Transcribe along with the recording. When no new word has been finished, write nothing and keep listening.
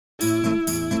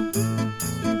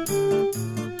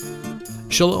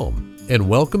Shalom, and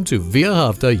welcome to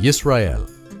V'ahavta Yisrael,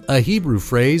 a Hebrew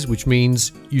phrase which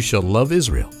means, you shall love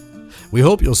Israel. We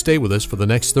hope you'll stay with us for the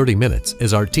next 30 minutes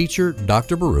as our teacher,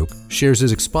 Dr. Baruch, shares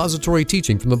his expository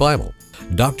teaching from the Bible.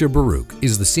 Dr. Baruch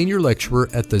is the senior lecturer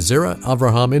at the Zera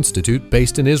Avraham Institute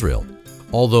based in Israel.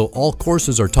 Although all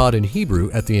courses are taught in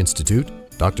Hebrew at the Institute,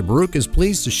 Dr. Baruch is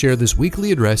pleased to share this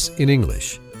weekly address in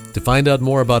English. To find out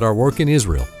more about our work in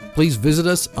Israel, please visit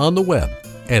us on the web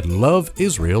at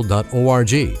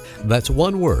LoveIsrael.org. That's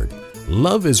one word,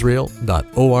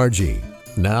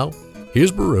 LoveIsrael.org. Now,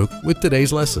 here's Baruch with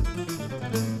today's lesson.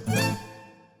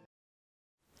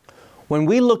 When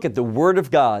we look at the Word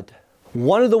of God,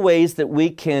 one of the ways that we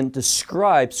can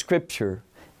describe Scripture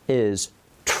is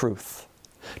truth.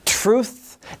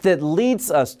 Truth that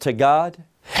leads us to God.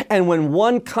 And when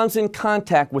one comes in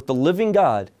contact with the living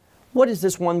God, what is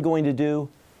this one going to do?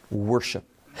 Worship.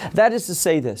 That is to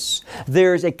say this,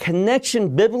 there's a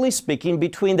connection, biblically speaking,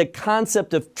 between the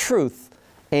concept of truth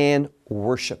and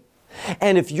worship.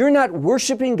 And if you're not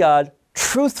worshiping God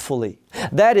truthfully,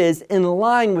 that is, in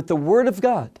line with the Word of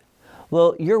God,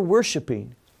 well, you're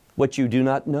worshiping what you do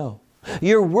not know.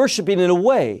 You're worshiping in a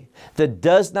way that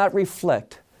does not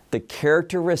reflect the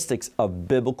characteristics of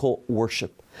biblical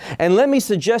worship. And let me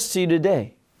suggest to you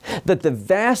today that the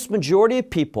vast majority of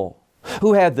people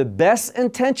who have the best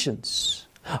intentions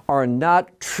are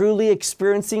not truly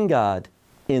experiencing God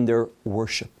in their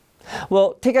worship.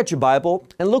 Well, take out your Bible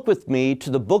and look with me to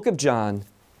the book of John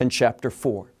and chapter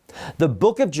 4. The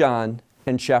book of John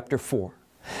and chapter 4.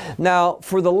 Now,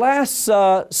 for the last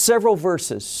several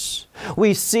verses,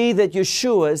 we see that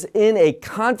Yeshua is in a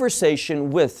conversation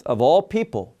with, of all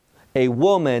people, a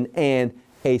woman and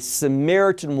a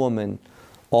Samaritan woman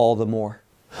all the more.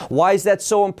 Why is that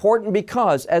so important?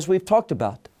 Because, as we've talked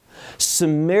about,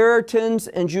 Samaritans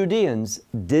and Judeans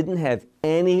didn't have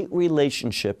any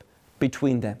relationship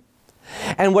between them.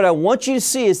 And what I want you to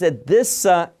see is that this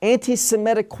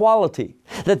anti-Semitic quality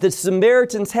that the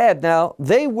Samaritans had, now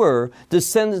they were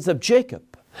descendants of Jacob,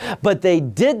 but they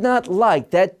did not like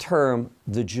that term,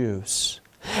 the Jews.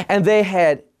 And they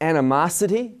had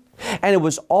animosity, and it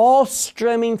was all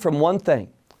stemming from one thing.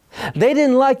 They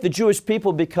didn't like the Jewish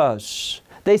people because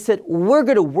they said, we're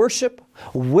going to worship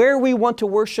where we want to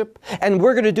worship, and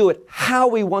we're going to do it how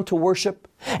we want to worship.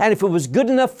 And if it was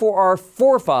good enough for our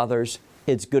forefathers,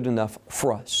 it's good enough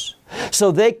for us.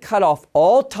 So they cut off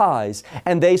all ties,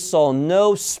 and they saw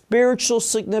no spiritual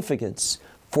significance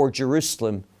for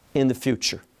Jerusalem in the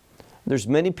future. There's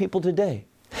many people today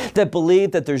that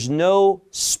believe that there's no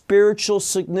spiritual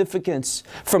significance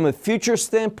from a future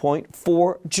standpoint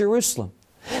for Jerusalem.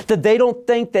 That they don't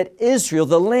think that Israel,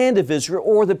 the land of Israel,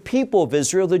 or the people of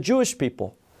Israel, the Jewish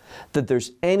people, that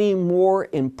there's any more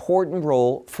important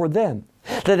role for them.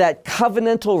 That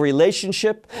covenantal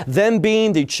relationship, them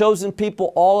being the chosen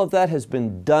people, all of that has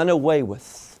been done away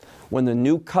with when the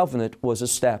new covenant was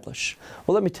established.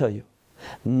 Well, let me tell you,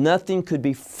 nothing could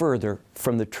be further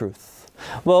from the truth.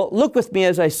 Well, look with me,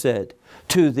 as I said,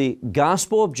 to the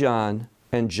Gospel of John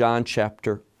and John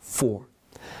chapter 4.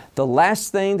 The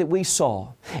last thing that we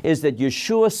saw is that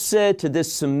Yeshua said to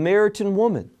this Samaritan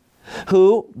woman,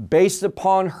 who, based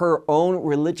upon her own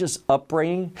religious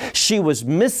upbringing, she was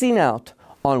missing out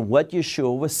on what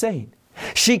Yeshua was saying.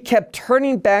 She kept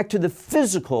turning back to the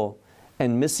physical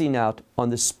and missing out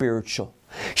on the spiritual.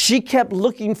 She kept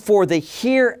looking for the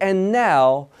here and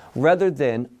now rather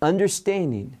than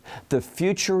understanding the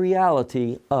future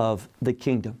reality of the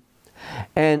kingdom.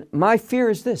 And my fear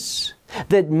is this,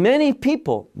 that many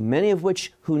people, many of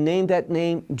which who name that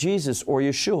name Jesus or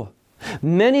Yeshua,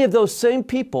 many of those same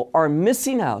people are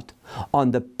missing out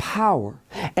on the power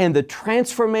and the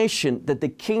transformation that the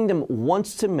kingdom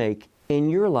wants to make in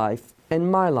your life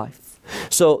and my life.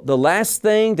 So the last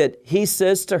thing that he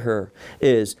says to her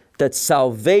is that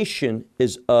salvation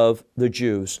is of the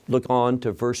Jews. Look on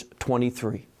to verse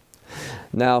 23.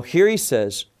 Now here he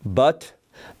says, but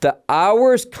the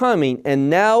hour is coming, and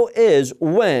now is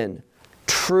when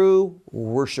true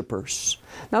worshipers.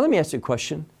 Now let me ask you a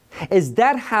question. Is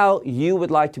that how you would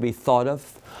like to be thought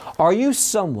of? Are you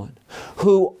someone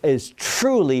who is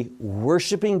truly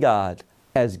worshiping God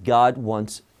as God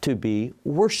wants to be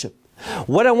worshiped?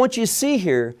 What I want you to see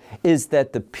here is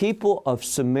that the people of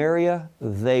Samaria,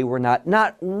 they were not.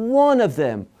 Not one of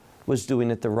them was doing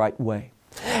it the right way.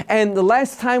 And the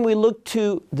last time we looked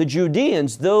to the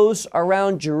Judeans, those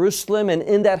around Jerusalem and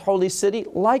in that holy city,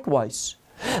 likewise.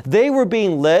 They were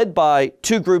being led by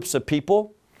two groups of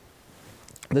people,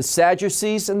 the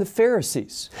Sadducees and the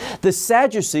Pharisees. The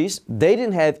Sadducees, they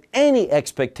didn't have any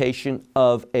expectation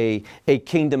of a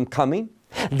kingdom coming.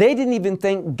 They didn't even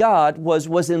think God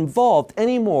was involved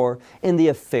anymore in the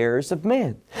affairs of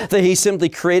man. That He simply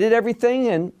created everything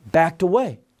and backed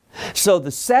away. So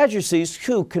the Sadducees,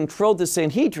 who controlled the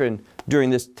Sanhedrin during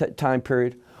this time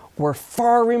period, were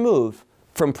far removed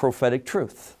from prophetic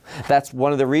truth. That's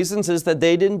one of the reasons, is that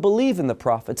they didn't believe in the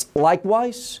prophets.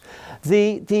 Likewise,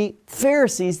 the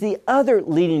Pharisees, the other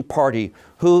leading party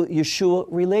who Yeshua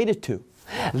related to,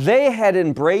 they had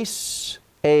embraced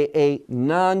a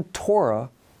non-Torah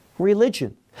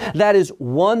religion. That is,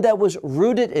 one that was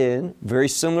rooted in, very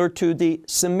similar to the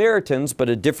Samaritans, but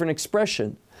a different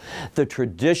expression, the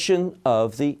tradition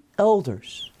of the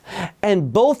elders.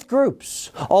 And both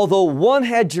groups, although one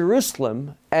had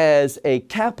Jerusalem as a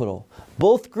capital,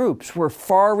 both groups were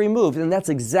far removed. And that's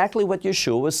exactly what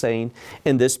Yeshua was saying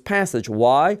in this passage.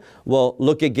 Why? Well,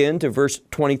 look again to verse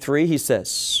 23. He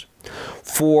says,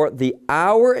 "For the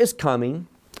hour is coming,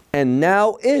 and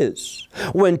now is,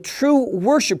 when true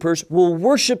worshipers will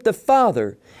worship the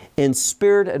Father in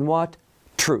spirit and what?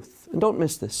 Truth." And don't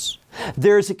miss this.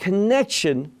 There's a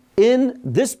connection in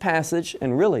this passage,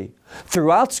 and really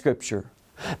throughout Scripture,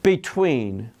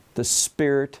 between the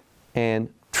Spirit and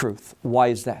truth. Why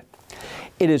is that?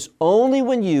 It is only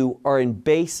when you are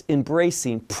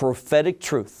embracing prophetic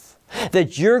truth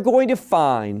that you're going to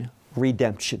find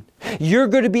redemption. You're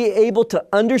going to be able to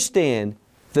understand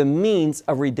the means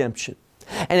of redemption.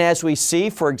 And as we see,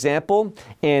 for example,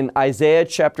 in Isaiah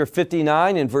chapter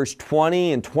 59 and verse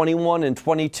 20 and 21 and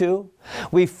 22,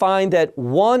 we find that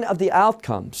one of the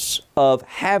outcomes of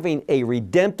having a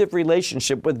redemptive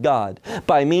relationship with God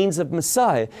by means of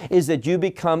Messiah is that you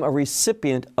become a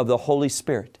recipient of the Holy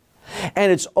Spirit.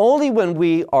 And it's only when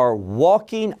we are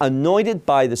walking anointed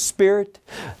by the Spirit,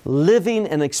 living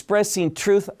and expressing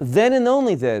truth, then and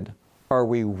only then are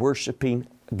we worshiping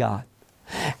God.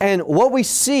 And what we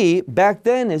see back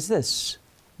then is this: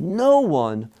 no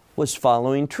one was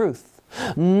following truth.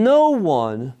 No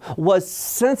one was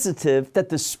sensitive that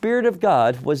the Spirit of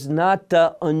God was not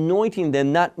anointing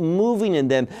them, not moving in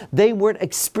them. They weren't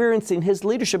experiencing His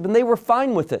leadership, and they were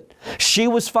fine with it. She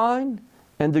was fine,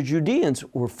 and the Judeans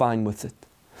were fine with it.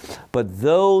 But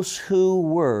those who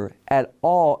were at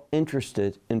all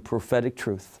interested in prophetic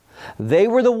truth, they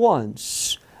were the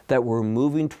ones that were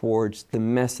moving towards the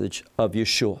message of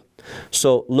Yeshua.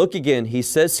 So look again, he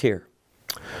says here,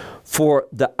 "For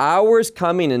the hour is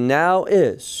coming, and now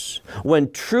is,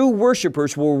 when true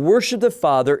worshipers will worship the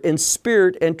Father in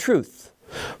spirit and truth.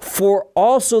 For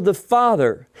also the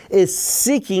Father is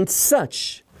seeking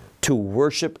such to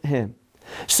worship Him."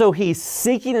 So He's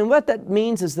seeking, and what that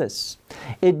means is this.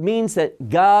 It means that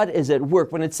God is at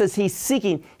work. When it says He's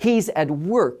seeking, He's at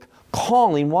work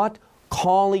calling what?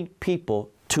 Calling people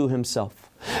to Himself.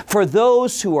 For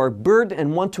those who are burdened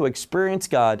and want to experience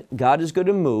God, God is going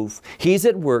to move. He's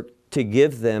at work to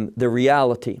give them the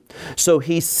reality. So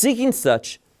He's seeking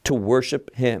such to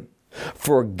worship Him.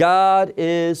 For God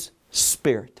is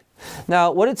Spirit.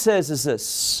 Now, what it says is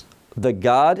this: the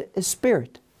God is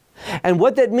Spirit. And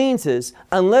what that means is,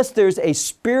 unless there's a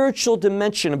spiritual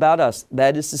dimension about us,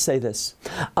 that is to say this: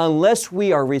 unless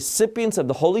we are recipients of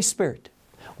the Holy Spirit,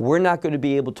 we're not going to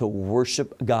be able to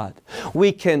worship God.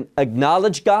 We can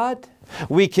acknowledge God.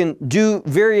 We can do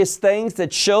various things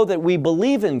that show that we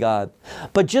believe in God.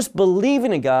 But just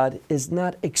believing in God is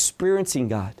not experiencing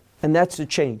God. And that's the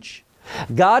change.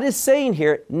 God is saying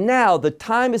here, now the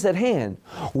time is at hand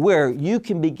where you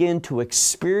can begin to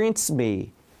experience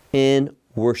me in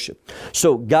worship.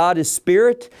 So God is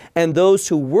Spirit, and those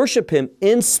who worship Him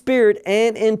in spirit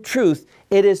and in truth,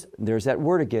 it is, there's that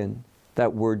word again,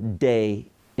 that word day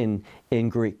in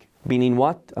Greek. Meaning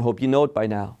what? I hope you know it by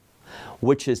now.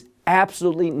 Which is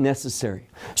absolutely necessary.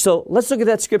 So let's look at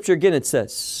that scripture again. It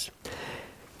says,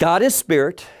 God is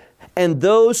Spirit, and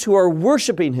those who are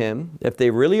worshiping Him, if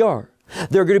they really are,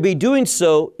 they're going to be doing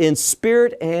so in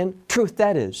spirit and truth.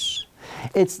 That is,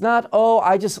 it's not, oh,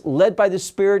 I just led by the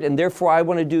Spirit and therefore I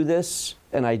want to do this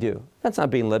and I do. That's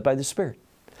not being led by the Spirit.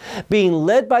 Being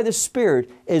led by the Spirit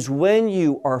is when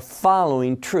you are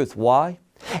following truth. Why?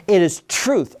 It is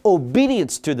truth,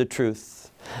 obedience to the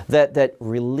truth, that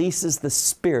releases the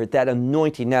Spirit, that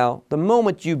anointing. Now, the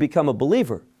moment you become a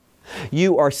believer,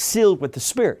 you are sealed with the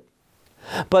Spirit.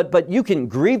 But you can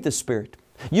grieve the Spirit.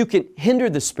 You can hinder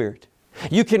the Spirit.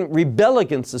 You can rebel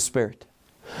against the Spirit.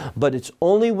 But it's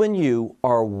only when you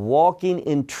are walking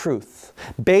in truth,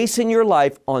 basing your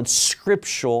life on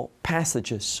scriptural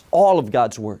passages, all of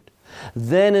God's Word,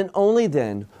 then and only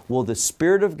then will the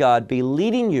Spirit of God be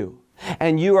leading you.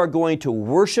 And you are going to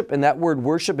worship, and that word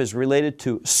worship is related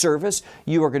to service.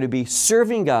 You are going to be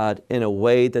serving God in a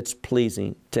way that's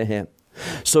pleasing to Him.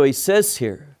 So he says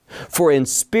here, For in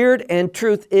spirit and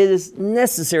truth it is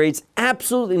necessary, it's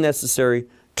absolutely necessary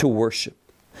to worship.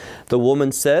 The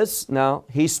woman says, now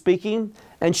he's speaking,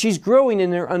 and she's growing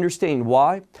in her understanding.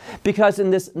 Why? Because in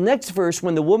this next verse,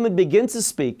 when the woman begins to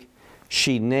speak,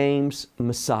 she names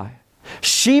Messiah.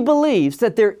 She believes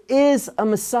that there is a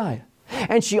Messiah.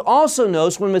 And she also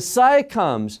knows when Messiah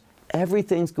comes,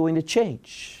 everything's going to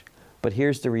change. But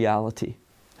here's the reality.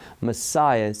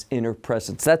 Messiah is in her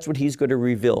presence. That's what he's going to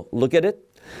reveal. Look at it.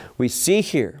 We see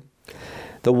here,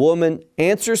 the woman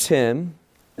answers him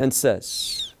and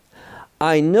says,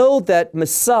 I know that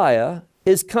Messiah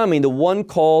is coming, the one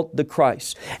called the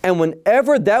Christ. And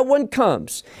whenever that one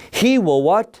comes, he will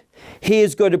what? He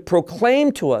is going to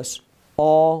proclaim to us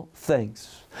all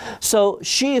things. So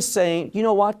she is saying, you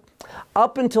know what?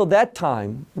 Up until that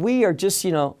time, we are just,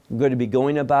 going to be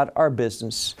going about our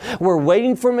business. We're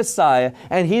waiting for Messiah,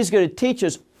 and he's going to teach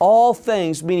us all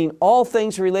things, meaning all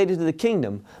things related to the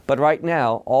kingdom. But right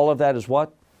now, all of that is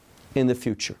what? In the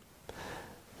future.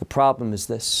 The problem is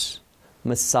this.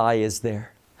 Messiah is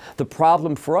there. The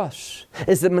problem for us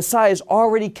is that Messiah has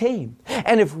already came.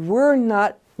 And if we're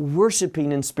not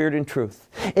worshiping in spirit and truth,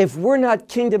 if we're not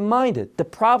kingdom-minded, the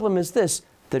problem is this,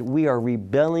 that we are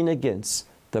rebelling against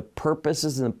the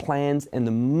purposes and the plans and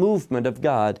the movement of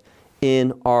God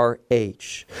in our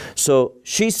age. So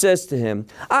she says to him,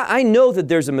 I know that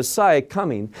there's a Messiah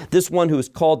coming, this one who is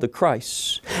called the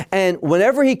Christ. And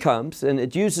whenever he comes, and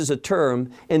it uses a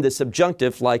term in the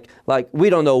subjunctive, like we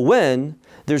don't know when,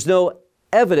 there's no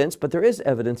evidence, but there is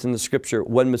evidence in the Scripture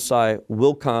when Messiah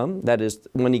will come. That is,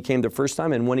 when he came the first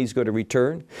time and when he's going to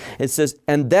return. It says,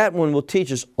 and that one will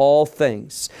teach us all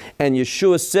things. And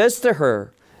Yeshua says to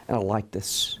her, and I like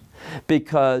this,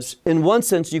 because in one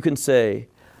sense you can say,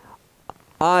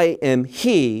 I am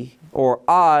he, or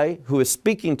I who is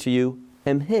speaking to you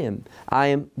am him. I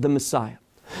am the Messiah.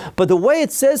 But the way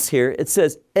it says here, it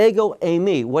says, ego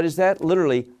eimi. What is that?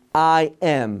 Literally, I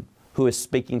am who is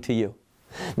speaking to you.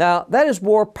 Now, that is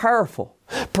more powerful.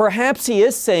 Perhaps he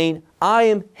is saying, I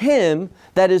am him,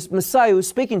 that is Messiah who is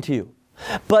speaking to you.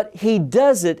 But he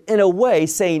does it in a way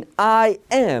saying, I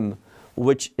am,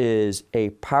 which is a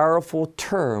powerful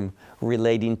term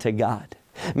relating to God.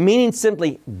 Meaning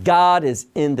simply, God is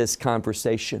in this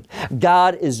conversation.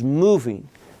 God is moving.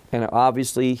 And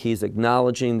obviously, he's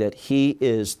acknowledging that he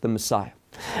is the Messiah.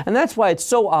 And that's why it's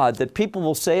so odd that people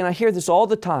will say, and I hear this all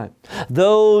the time,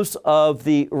 those of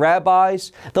the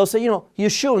rabbis, they'll say,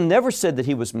 Yeshua never said that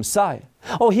he was Messiah.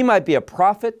 Oh, he might be a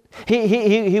prophet.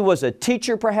 He was a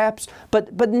teacher perhaps,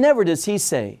 but never does he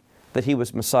say that he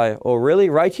was Messiah. Oh, really?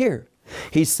 Right here.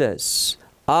 He says,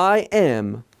 I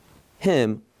am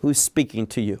him who's speaking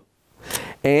to you.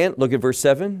 And look at verse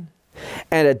 7.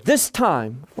 And at this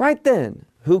time, right then,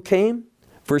 who came?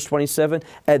 Verse 27,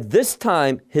 at this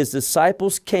time his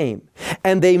disciples came,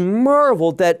 and they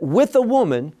marveled that with a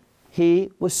woman he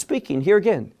was speaking. Here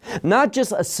again, not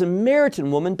just a Samaritan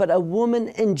woman, but a woman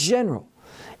in general.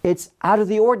 It's out of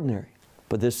the ordinary.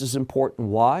 But this is important.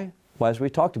 Why? Well, as we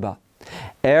talked about.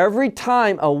 Every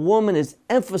time a woman is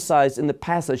emphasized in the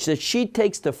passage, that she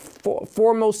takes the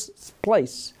foremost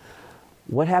place,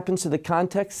 what happens to the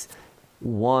context?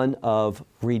 One of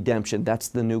redemption. That's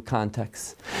the new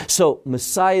context. So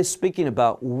Messiah is speaking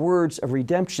about words of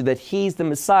redemption, that he's the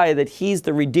Messiah, that he's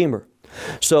the Redeemer.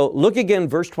 So look again,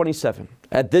 verse 27.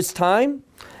 At this time,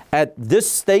 at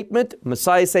this statement,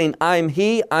 Messiah is saying, I'm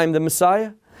he, I'm the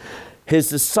Messiah. His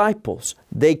disciples,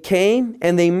 they came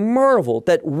and they marveled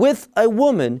that with a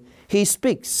woman he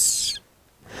speaks.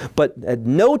 But at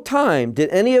no time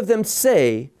did any of them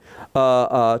say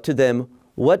to them,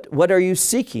 What are you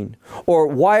seeking? Or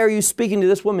why are you speaking to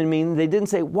this woman? Meaning they didn't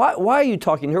say, why are you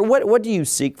talking to her? What do you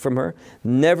seek from her?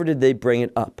 Never did they bring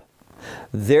it up.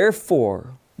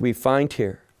 Therefore, we find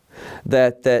here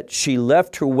that she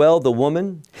left her well, the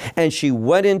woman, and she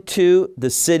went into the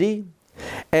city,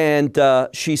 and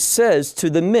she says to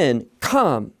the men,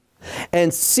 come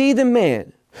and see the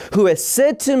man who has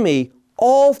said to me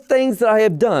all things that I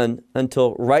have done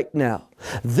until right now.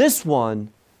 This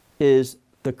one is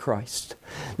the Christ.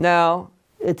 Now,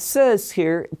 it says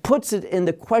here, it puts it in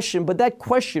the question, but that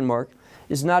question mark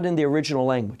is not in the original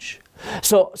language.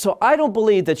 So I don't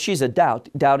believe that she's a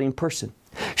doubting person.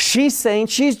 She's saying,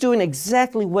 she's doing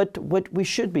exactly what we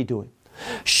should be doing.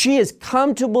 She has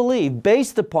come to believe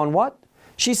based upon what?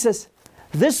 She says,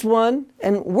 this one,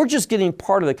 and we're just getting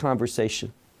part of the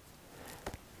conversation.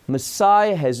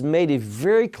 Messiah has made it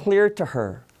very clear to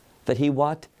her that he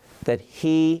what? That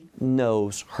he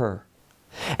knows her.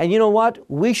 And you know what?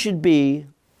 We should be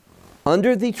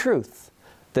under the truth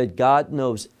that God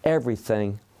knows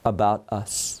everything about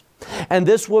us. And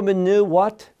this woman knew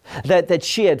what? that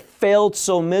she had failed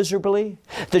so miserably,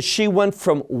 that she went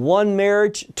from one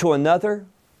marriage to another,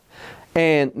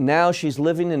 and now she's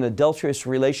living in an adulterous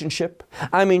relationship?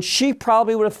 I mean, she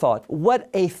probably would have thought, what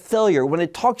a failure. When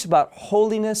it talks about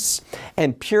holiness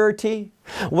and purity,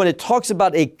 when it talks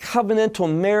about a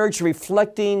covenantal marriage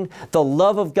reflecting the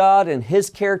love of God and His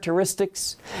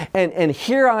characteristics, and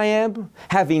here I am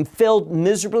having failed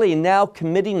miserably and now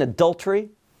committing adultery.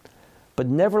 But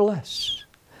nevertheless,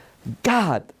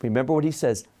 God, remember what He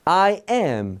says, I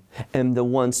am the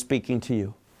one speaking to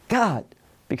you. God,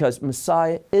 because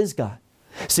Messiah is God.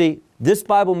 See, this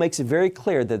Bible makes it very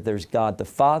clear that there's God the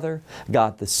Father,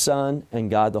 God the Son, and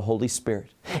God the Holy Spirit.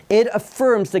 It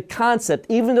affirms the concept,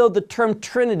 even though the term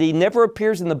Trinity never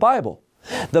appears in the Bible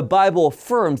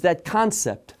affirms that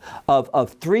concept of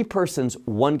three persons,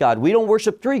 one God. We don't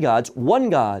worship three gods, one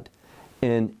God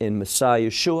in Messiah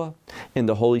Yeshua, in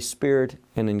the Holy Spirit,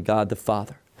 and in God the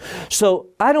Father. So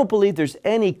I don't believe there's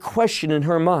any question in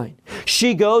her mind.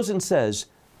 She goes and says,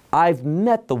 I've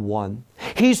met the one.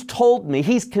 He's told me,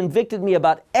 He's convicted me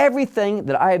about everything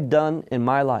that I have done in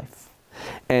my life.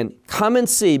 And come and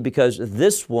see, because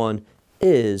this one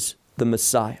is the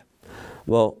Messiah.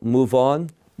 Well, move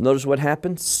on. Notice what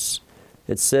happens.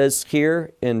 It says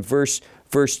here in verse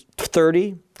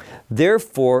 30,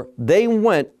 therefore they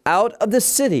went out of the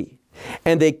city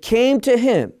and they came to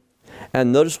Him.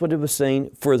 And notice what it was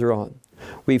saying further on.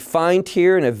 We find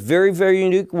here in a very, very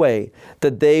unique way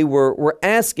that they were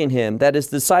asking Him, that His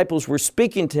disciples were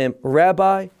speaking to Him,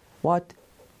 Rabbi, what?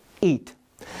 Eat.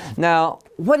 Now,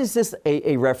 what is this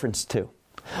a reference to?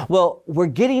 Well, we're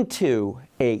getting to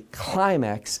a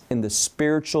climax in the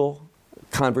spiritual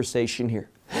conversation here.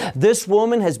 This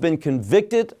woman has been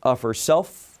convicted of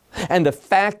herself and the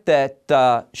fact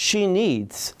that she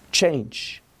needs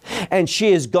change. And she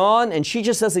is gone, and she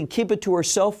just doesn't keep it to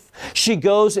herself. She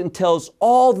goes and tells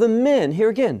all the men. Here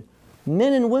again,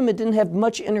 men and women didn't have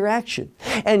much interaction.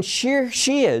 And here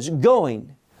she is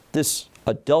going, this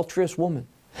adulterous woman.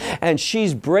 And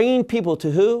she's bringing people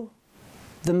to who?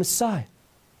 The Messiah.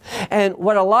 And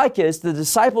what I like is the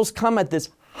disciples come at this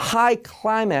high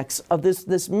climax of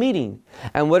this meeting.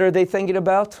 And what are they thinking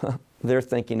about? They're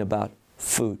thinking about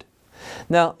food.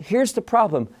 Now, here's the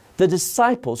problem. The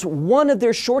disciples, one of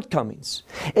their shortcomings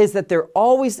is that they're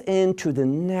always into the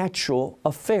natural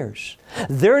affairs.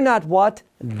 They're not what?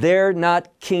 They're not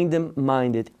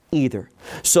kingdom-minded either.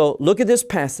 So look at this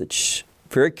passage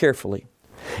very carefully.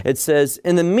 It says,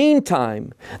 in the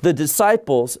meantime, the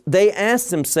disciples, they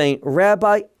asked Him, saying,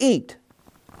 Rabbi, eat.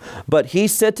 But He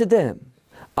said to them,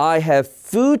 I have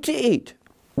food to eat,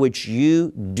 which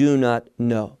you do not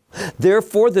know.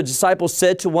 Therefore, the disciples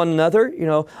said to one another,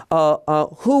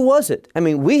 who was it? I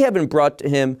mean, we haven't brought to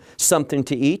Him something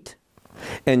to eat.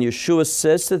 And Yeshua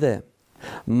says to them,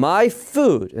 my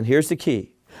food, and here's the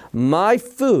key, my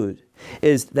food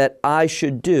is that I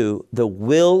should do the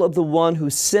will of the one who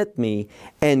sent me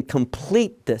and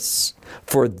complete this,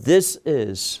 for this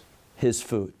is His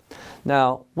food.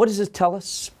 Now, what does it tell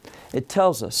us? It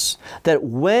tells us that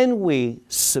when we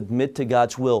submit to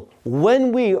God's will,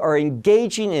 when we are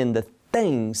engaging in the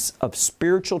things of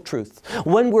spiritual truth,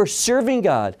 when we're serving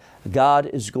God, God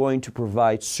is going to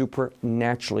provide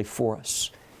supernaturally for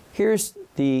us. Here's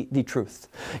the truth.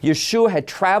 Yeshua had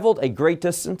traveled a great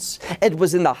distance. It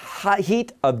was in the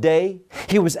heat of day.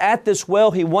 He was at this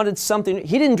well. He wanted something.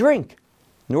 He didn't drink,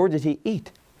 nor did He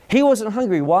eat. He wasn't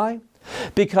hungry. Why?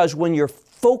 Because when you're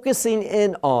focusing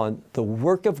in on the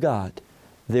work of God,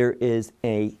 there is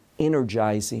a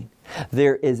energizing,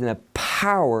 there is a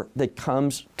power that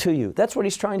comes to you. That's what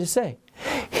He's trying to say.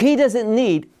 He doesn't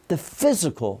need the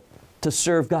physical to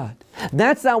serve God.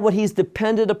 That's not what He's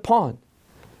dependent upon.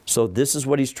 So this is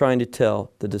what He's trying to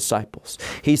tell the disciples.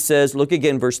 He says, look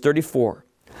again, verse 34.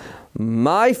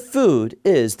 My food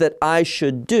is that I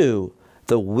should do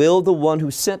the will of the one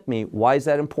who sent me. Why is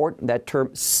that important? That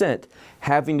term sent,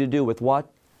 having to do with what?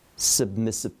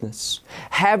 Submissiveness.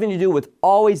 Having to do with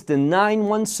always denying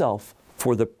oneself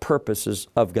for the purposes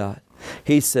of God.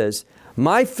 He says,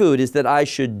 my food is that I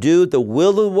should do the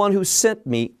will of the one who sent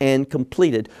me and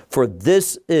complete it, for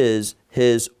this is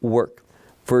His work.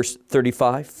 Verse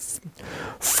 35,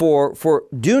 for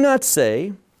do you not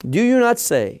say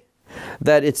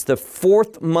that it's the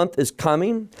 4th month is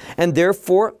coming, and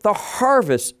therefore the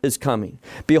harvest is coming?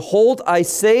 Behold, I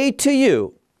say to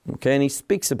you, okay, and He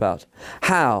speaks about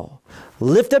how,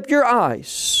 lift up your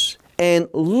eyes and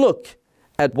look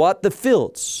at what? The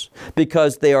fields,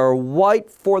 because they are white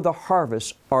for the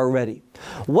harvest already.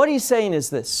 What He's saying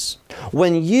is this: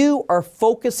 when you are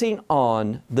focusing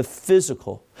on the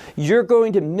physical, you're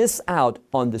going to miss out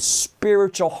on the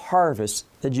spiritual harvest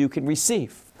that you can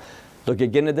receive. Look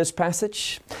again at this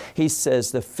passage. He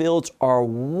says the fields are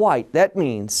white. That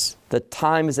means the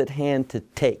time is at hand to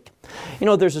take. You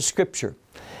know, there's a scripture.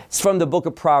 It's from the book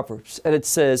of Proverbs, and it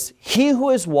says, he who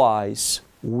is wise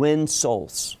wins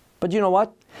souls. But you know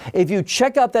what? If you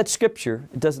check out that scripture,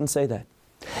 it doesn't say that.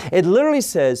 It literally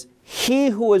says, he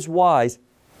who is wise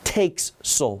takes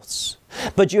souls.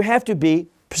 But you have to be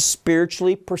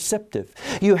spiritually perceptive.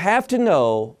 You have to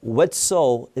know what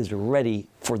soul is ready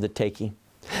for the taking.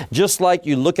 Just like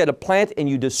you look at a plant and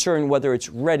you discern whether it's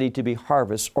ready to be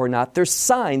harvested or not. There's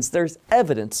signs, there's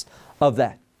evidence of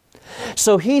that.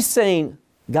 So he's saying,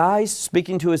 guys,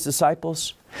 speaking to his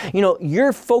disciples, you know,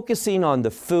 you're focusing on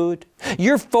the food.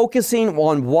 You're focusing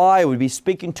on why I would be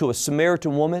speaking to a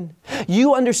Samaritan woman.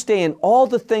 You understand all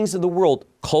the things of the world,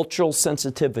 cultural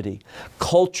sensitivity,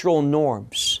 cultural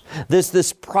norms,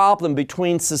 this problem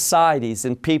between societies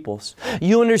and peoples.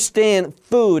 You understand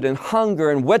food and hunger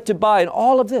and what to buy and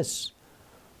all of this.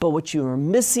 But what you are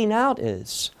missing out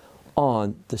is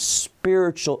on the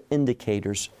spiritual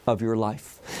indicators of your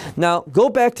life. Now, go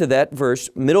back to that verse,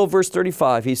 middle of verse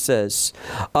 35. He says,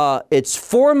 it's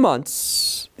 4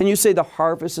 months, and you say the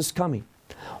harvest is coming.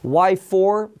 Why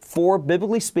 4? 4,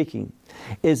 biblically speaking,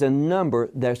 is a number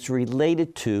that's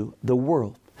related to the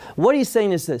world. What he's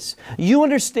saying is this: you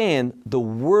understand the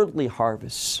worldly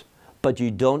harvest, but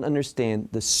you don't understand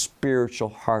the spiritual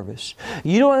harvest.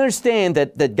 You don't understand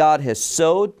that God has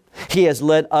sowed. He has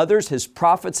led others, His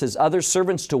prophets, His other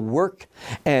servants to work,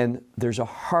 and there's a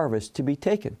harvest to be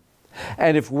taken.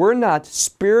 And if we're not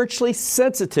spiritually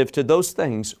sensitive to those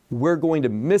things, we're going to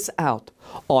miss out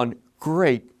on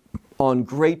great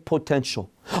potential,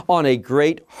 on a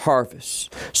great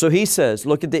harvest. So he says,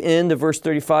 look at the end of verse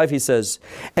 35, he says,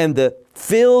 and the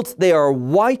fields, they are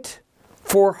white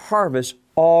for harvest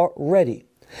already.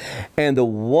 And the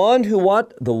one who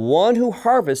what? The one who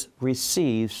harvests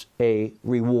receives a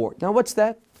reward. Now what's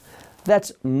that?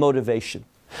 That's motivation.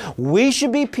 We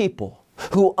should be people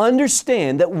who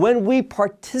understand that when we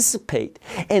participate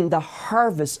in the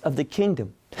harvest of the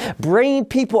kingdom, bringing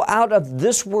people out of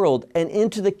this world and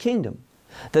into the kingdom,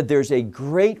 that there's a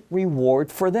great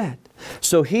reward for that.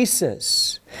 So he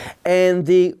says, and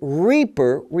the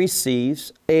reaper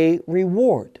receives a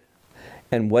reward.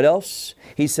 And what else?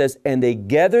 He says, and they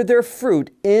gather their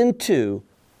fruit into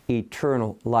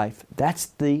eternal life. That's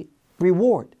the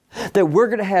reward. That we're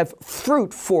going to have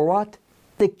fruit for what?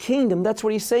 The kingdom. That's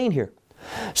what he's saying here.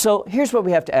 So here's what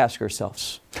we have to ask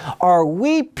ourselves. Are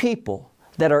we people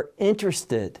that are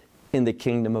interested in the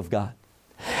kingdom of God?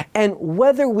 And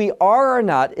whether we are or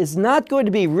not is not going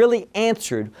to be really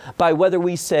answered by whether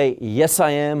we say, yes,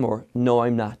 I am, or no,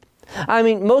 I'm not. I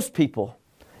mean, most people,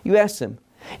 you ask them,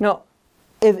 you know,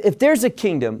 if there's a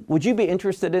kingdom, would you be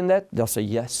interested in that? They'll say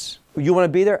yes. You want to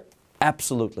be there?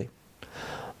 Absolutely.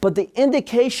 But the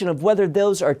indication of whether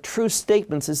those are true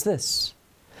statements is this.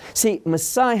 See,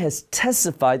 Messiah has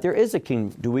testified there is a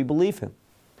kingdom. Do we believe Him?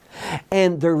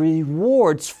 And the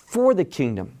rewards for the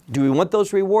kingdom. Do we want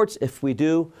those rewards? If we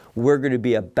do, we're going to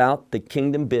be about the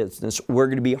kingdom business. We're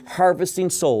going to be harvesting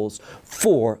souls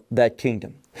for that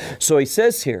kingdom. So he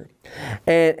says here,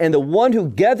 and the one who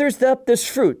gathers up this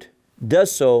fruit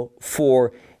does so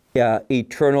for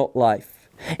eternal life,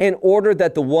 in order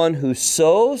that the one who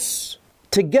sows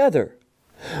together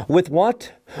with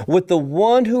what? With the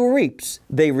one who reaps,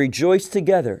 they rejoice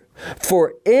together.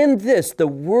 For in this the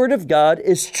word of God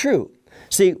is true.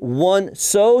 See, one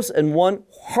sows and one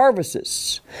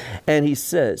harvests. And he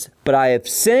says, but I have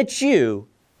sent you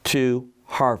to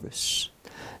harvest.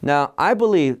 Now, I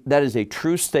believe that is a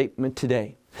true statement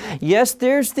today. Yes,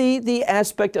 there's the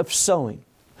aspect of sowing.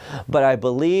 But I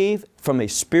believe from a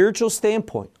spiritual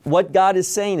standpoint, what God is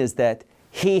saying is that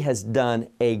He has done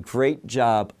a great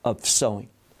job of sowing.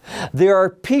 There are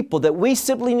people that we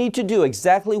simply need to do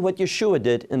exactly what Yeshua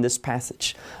did in this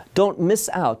passage. Don't miss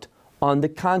out on the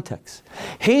context.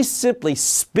 He simply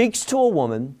speaks to a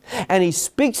woman, and He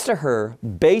speaks to her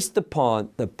based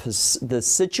upon the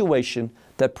situation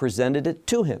that presented it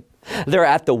to Him. They're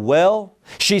at the well.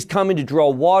 She's coming to draw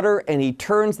water, and He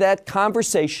turns that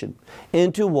conversation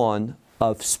into one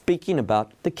of speaking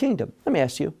about the kingdom. Let me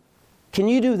ask you, can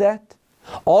you do that?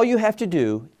 All you have to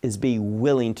do is be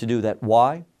willing to do that.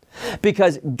 Why?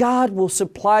 Because God will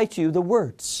supply to you the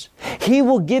words. He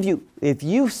will give you, if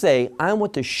you say, I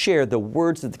want to share the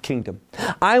words of the kingdom.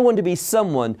 I want to be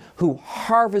someone who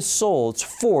harvests souls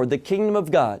for the kingdom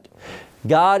of God.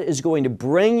 God is going to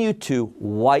bring you to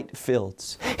white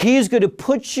fields. He is going to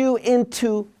put you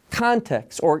into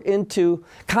context or into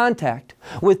contact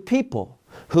with people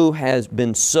who has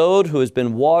been sowed, who has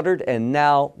been watered, and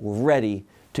now ready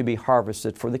to be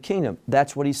harvested for the kingdom.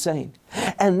 That's what he's saying.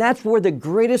 And that's where the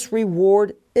greatest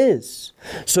reward is.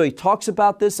 So he talks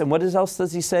about this, and what else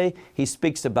does he say? He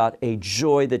speaks about a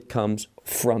joy that comes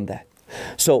from that.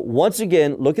 So once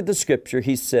again, look at the scripture.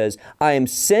 He says, I am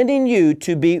sending you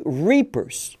to be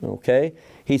reapers. Okay?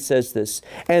 He says this,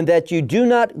 and that you do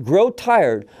not grow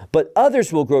tired, but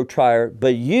others will grow tired.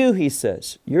 But you, he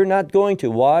says, you're not going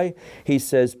to. Why? He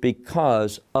says,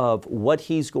 because of what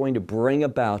he's going to bring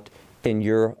about in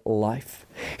your life.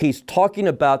 He's talking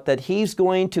about that he's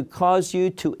going to cause you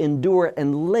to endure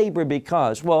and labor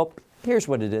because, well, here's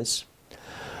what it is.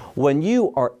 When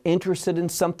you are interested in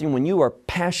something, when you are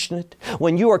passionate,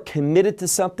 when you are committed to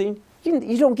something,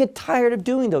 you don't get tired of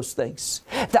doing those things.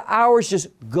 The hours just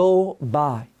go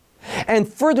by.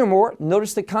 And furthermore,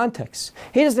 notice the context.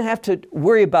 He doesn't have to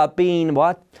worry about being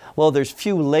what? Well, there's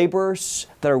few laborers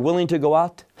that are willing to go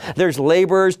out. There's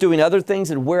laborers doing other things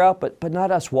that wear out, but not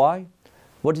us. Why?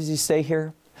 What does he say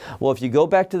here? Well, if you go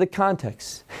back to the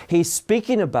context, he's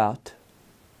speaking about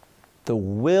the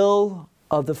will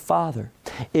of the Father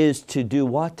is to do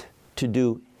what? To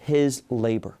do his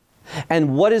labor.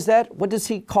 And what is that? What does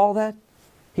he call that?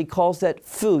 He calls that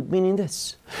food, meaning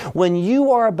this. When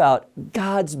you are about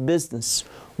God's business,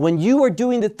 when you are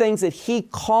doing the things that he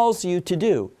calls you to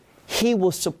do, he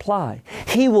will supply.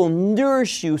 He will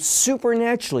nourish you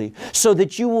supernaturally so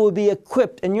that you will be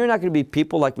equipped. And you're not going to be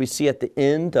people like we see at the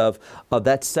end of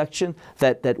that section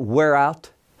that wear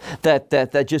out,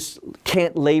 that just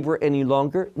can't labor any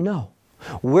longer. No.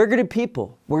 We're going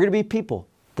to be people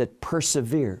that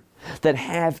persevere, that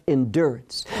have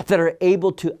endurance, that are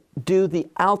able to do the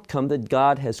outcome that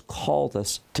God has called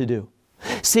us to do.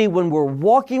 See, when we're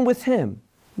walking with him,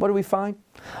 what do we find?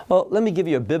 Well, let me give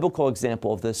you a biblical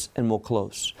example of this and we'll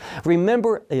close.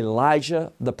 Remember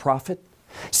Elijah the prophet?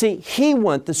 See,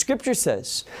 the scripture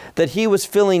says that he was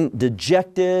feeling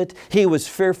dejected, he was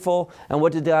fearful, and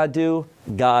what did God do?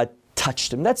 God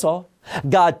touched him, that's all.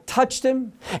 God touched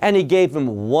him and he gave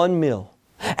him one meal.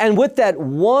 And with that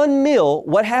one meal,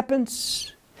 what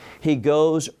happens? He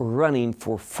goes running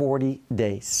for 40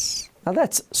 days. Now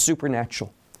that's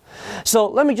supernatural. So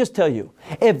let me just tell you,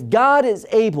 if God is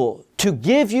able to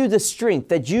give you the strength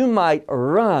that you might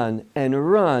run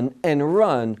and run and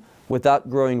run without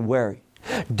growing weary,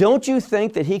 don't you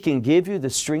think that he can give you the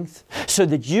strength so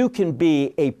that you can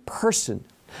be a person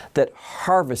that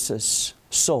harvests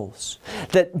souls,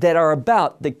 that are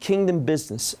about the kingdom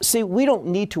business? See, we don't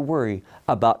need to worry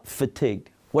about fatigue.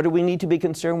 What do we need to be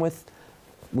concerned with?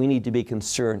 We need to be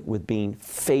concerned with being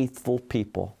faithful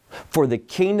people for the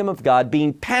kingdom of God,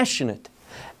 being passionate,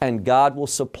 and God will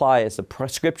supply, as the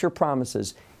scripture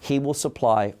promises, he will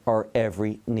supply our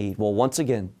every need. Well, once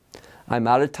again, I'm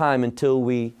out of time until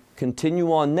we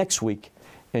continue on next week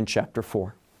in chapter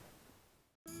 4.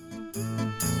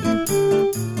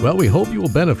 Well, we hope you will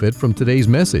benefit from today's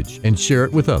message and share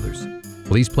it with others.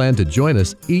 Please plan to join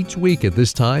us each week at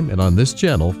this time and on this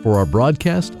channel for our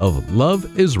broadcast of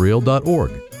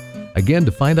LoveIsrael.org. Again,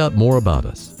 to find out more about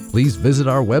us, please visit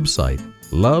our website,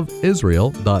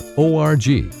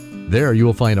 LoveIsrael.org. There you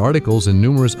will find articles and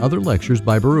numerous other lectures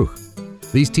by Baruch.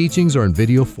 These teachings are in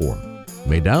video form. You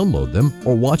may download them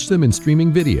or watch them in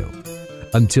streaming video.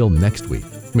 Until next week,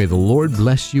 may the Lord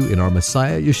bless you in our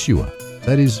Messiah Yeshua,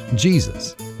 that is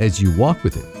Jesus, as you walk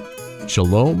with him.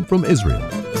 Shalom from Israel.